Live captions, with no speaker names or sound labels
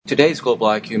Today's Global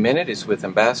IQ Minute is with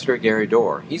Ambassador Gary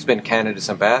Dorr. He's been Canada's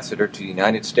ambassador to the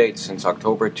United States since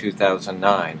October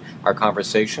 2009. Our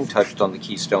conversation touched on the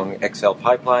Keystone XL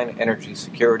pipeline, energy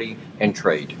security, and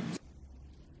trade.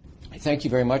 Thank you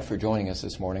very much for joining us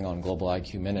this morning on Global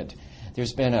IQ Minute.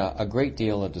 There's been a great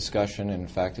deal of discussion. In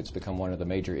fact, it's become one of the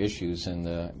major issues in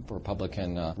the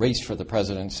Republican race for the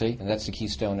presidency, and that's the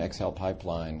Keystone XL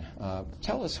pipeline.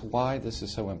 Tell us why this is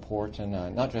so important,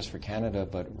 not just for Canada,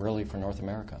 but really for North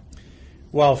America.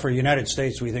 Well, for the United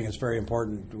States, we think it's very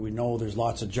important. We know there's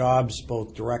lots of jobs,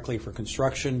 both directly for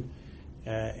construction,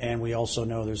 and we also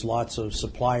know there's lots of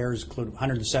suppliers, including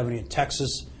 170 in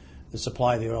Texas, that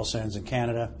supply the oil sands in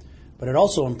Canada. But it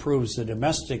also improves the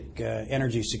domestic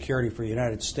energy security for the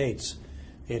United States.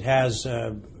 It has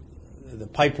the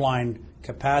pipeline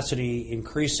capacity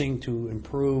increasing to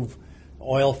improve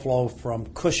oil flow from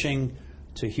Cushing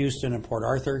to Houston and Port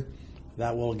Arthur.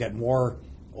 That will get more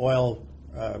oil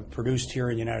produced here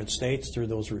in the United States through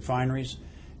those refineries.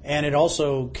 And it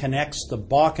also connects the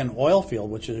Bakken oil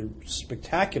field, which is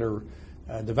spectacular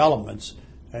developments.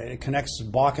 It connects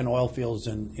the Bakken oil fields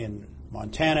in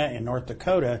Montana and North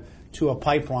Dakota to a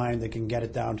pipeline that can get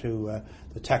it down to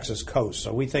the Texas coast.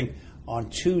 So we think on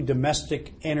two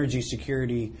domestic energy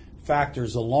security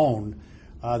factors alone,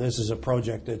 this is a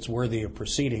project that's worthy of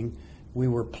proceeding. We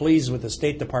were pleased with the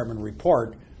State Department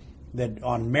report that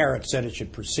on merit said it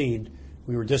should proceed.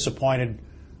 We were disappointed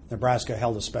Nebraska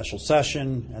held a special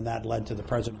session, and that led to the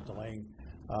president delaying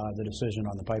the decision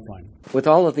on the pipeline. With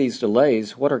all of these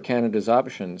delays, what are Canada's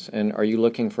options, and are you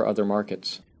looking for other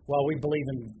markets? Well, we believe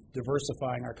in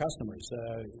diversifying our customers.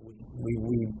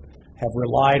 We have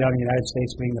relied on the United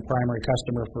States being the primary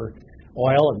customer for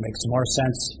oil. It makes more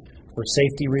sense for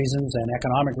safety reasons and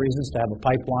economic reasons to have a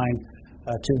pipeline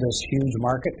to this huge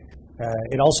market.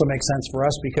 It also makes sense for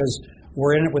us because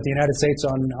we're in it with the United States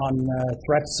on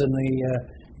threats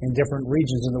in different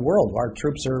regions in the world. Our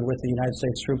troops are with the United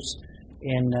States troops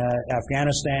in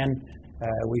Afghanistan.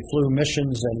 We flew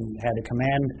missions and had a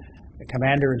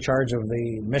commander in charge of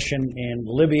the mission in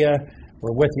Libya.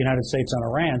 We're with the United States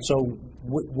on Iran. So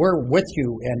we're with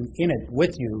you and in it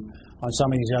with you on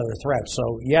some of these other threats.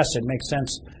 So yes, it makes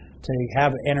sense to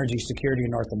have energy security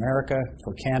in North America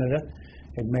for Canada.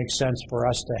 It makes sense for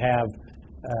us to have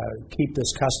keep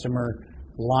this customer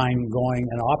line going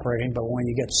and operating. But when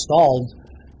you get stalled,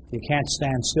 you can't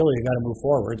stand still. You got to move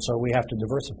forward. So we have to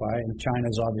diversify. And China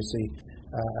is obviously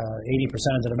 80%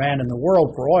 of the demand in the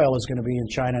world for oil is going to be in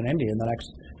China and India in the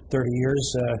next 30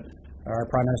 years. Our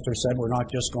Prime Minister said we're not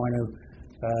just going to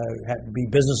be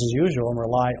business as usual and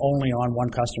rely only on one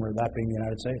customer, that being the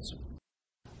United States.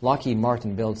 Lockheed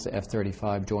Martin builds the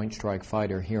F-35 Joint Strike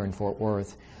Fighter here in Fort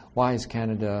Worth. Why is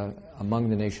Canada among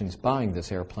the nations buying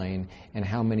this airplane, and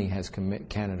how many has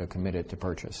Canada committed to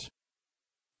purchase?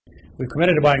 We've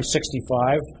committed to buying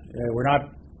 65.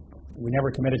 We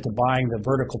never committed to buying the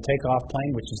vertical takeoff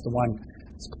plane, which is the one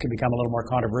that can become a little more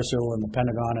controversial in the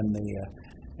Pentagon and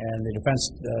the Defense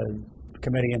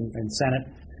Committee and Senate.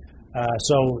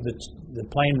 So the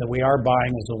plane that we are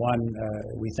buying is the one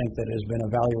we think that has been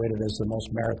evaluated as the most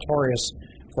meritorious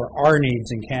for our needs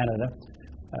in Canada.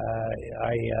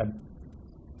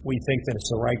 We think that it's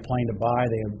the right plane to buy.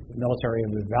 The military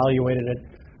have evaluated it,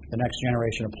 the next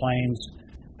generation of planes.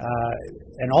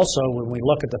 And also, when we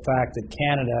look at the fact that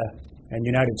Canada and the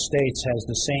United States has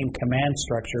the same command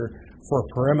structure for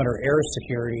perimeter air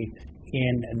security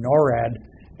in NORAD,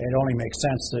 it only makes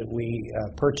sense that we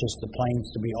purchase the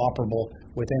planes to be operable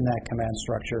within that command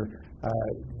structure,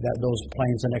 those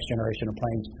planes, the next generation of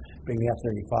planes being the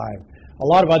F-35. A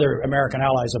lot of other American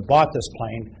allies have bought this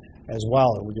plane as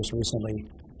well. We just recently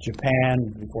Japan,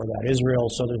 before that Israel.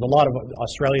 So there's a lot of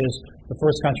Australia's the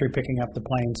first country picking up the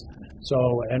planes. So,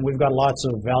 and we've got lots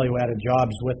of value-added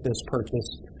jobs with this purchase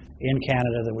in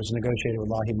Canada that was negotiated with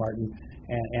Lockheed Martin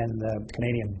and the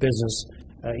Canadian business.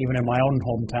 Even in my own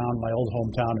hometown, my old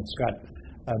hometown, it's got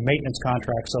a maintenance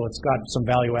contract, so it's got some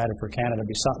value added for Canada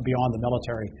beyond the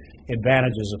military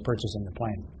advantages of purchasing the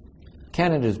plane.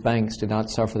 Canada's banks did not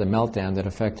suffer the meltdown that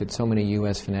affected so many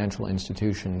U.S. financial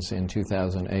institutions in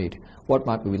 2008. What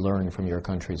might we learn from your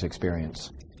country's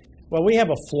experience? Well, we have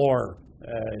a floor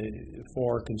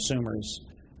for consumers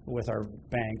with our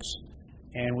banks,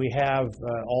 and we have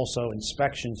also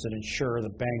inspections that ensure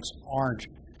that banks aren't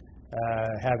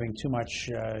having too much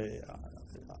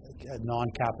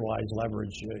non-capitalized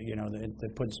leverage,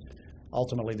 that puts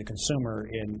ultimately the consumer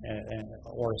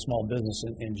or a small business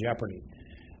in jeopardy.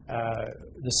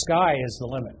 The sky is the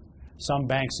limit. Some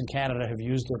banks in Canada have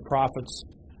used their profits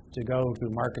to go to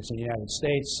markets in the United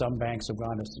States. Some banks have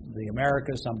gone to the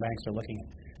Americas. Some banks are looking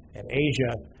at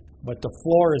Asia. But the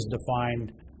floor is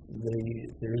defined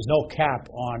there is no cap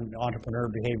on entrepreneur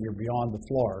behavior beyond the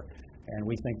floor, and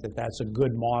we think that that's a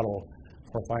good model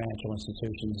for financial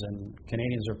institutions, and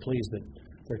Canadians are pleased that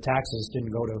their taxes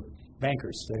didn't go to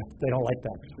bankers. They don't like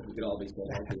that. We could all be so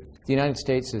happy. The United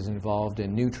States is involved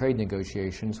in new trade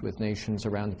negotiations with nations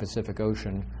around the Pacific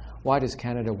Ocean. Why does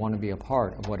Canada want to be a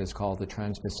part of what is called the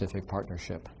Trans-Pacific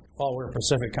Partnership? Well, we're a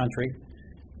Pacific country.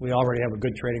 We already have a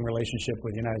good trading relationship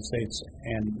with the United States,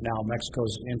 and now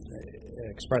Mexico's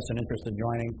expressed an interest in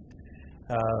joining.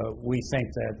 We think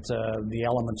that the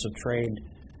elements of trade,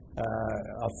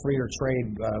 a freer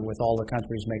trade with all the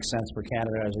countries makes sense for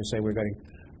Canada. As we say,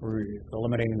 we're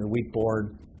eliminating the wheat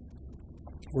board.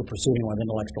 We're proceeding with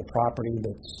intellectual property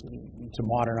to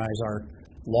modernize our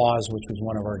laws, which was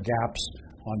one of our gaps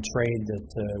on trade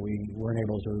that we weren't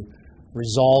able to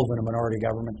resolve in a minority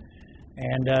government.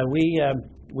 And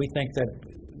we think that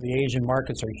the Asian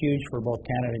markets are huge for both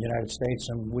Canada and the United States,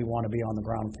 and we want to be on the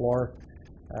ground floor.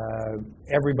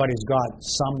 Everybody's got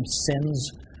some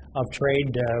sins of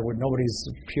trade, where nobody's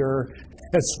pure.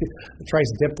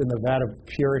 Thrice dipped in the vat of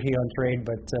purity on trade,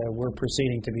 but we're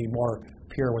proceeding to be more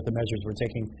pure with the measures we're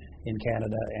taking in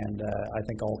Canada, and I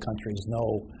think all countries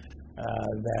know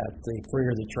that the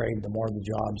freer the trade, the more the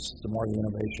jobs, the more the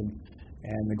innovation,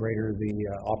 and the greater the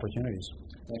opportunities.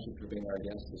 Thank you for being our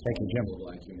guest. Thank you, Jim.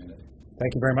 Global IQ Minute.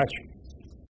 Thank you very much.